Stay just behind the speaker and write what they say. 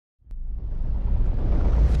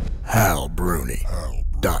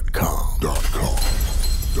HalBruni.com.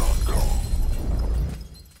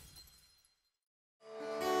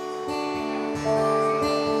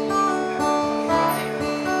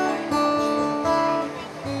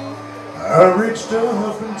 I reached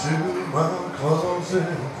up into my closet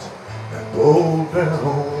and pulled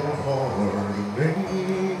down hard to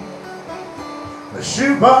me a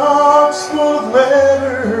shoebox full of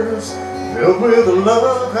letters filled with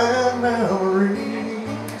love and memories.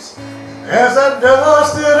 As I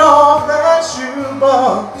dusted off that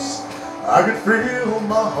shoebox, I could feel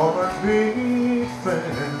my heart beat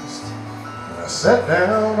fast. I sat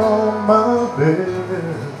down on my bed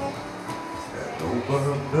and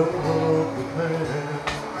opened up the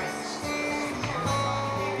past.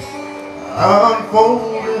 I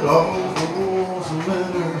unfolded all those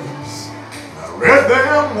letters. I read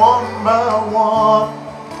them one by one.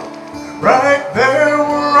 Right there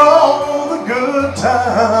were all the good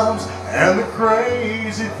times and the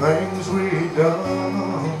crazy things we'd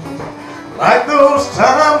done. Like those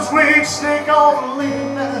times we'd sneak on the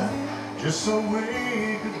late night just so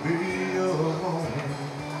we could be alone.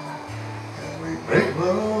 And we'd make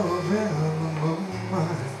love in the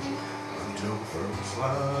moonlight until the first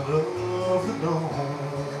light of the dawn.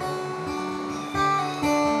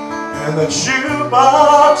 And that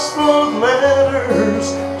shoebox full of letters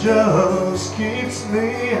just keeps me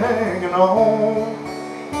hanging on,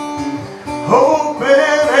 hoping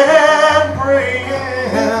and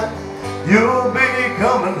praying you'll be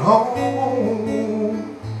coming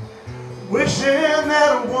home, wishing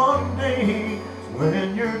that one day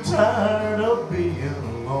when you're tired of being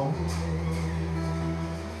alone,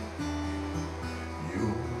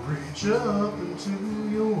 you'll reach up into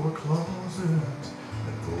your closet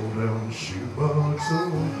and pull down the shoebox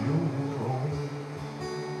of your own.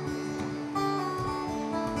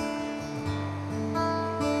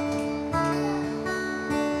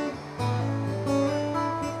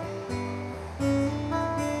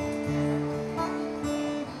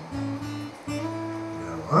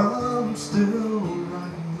 I'm still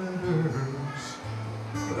writing letters,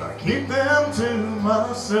 but I keep them to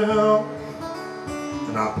myself,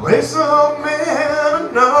 and I place them in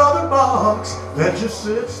another box that just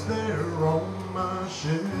sits there on my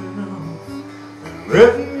shelf. And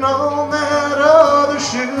written on that other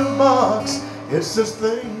shoebox, it says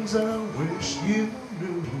things I wish you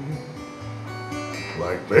knew,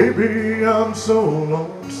 like, baby, I'm so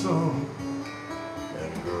lonesome,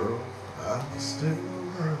 and girl, I still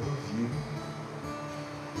love you.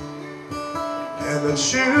 And the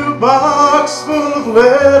shoebox full of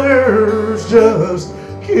letters just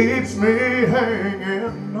keeps me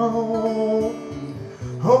hanging on,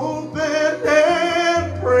 hoping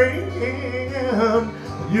and praying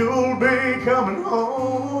you'll be coming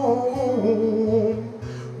home,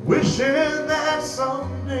 wishing that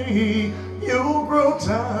someday you'll grow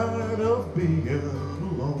tired of being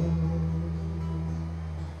alone.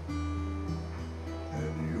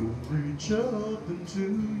 Reach up into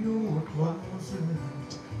your closet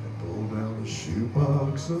and pull down the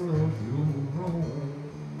shoebox of your own.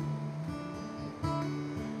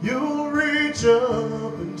 You'll reach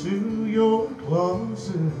up into your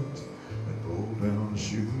closet and pull down the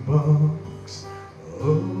shoebox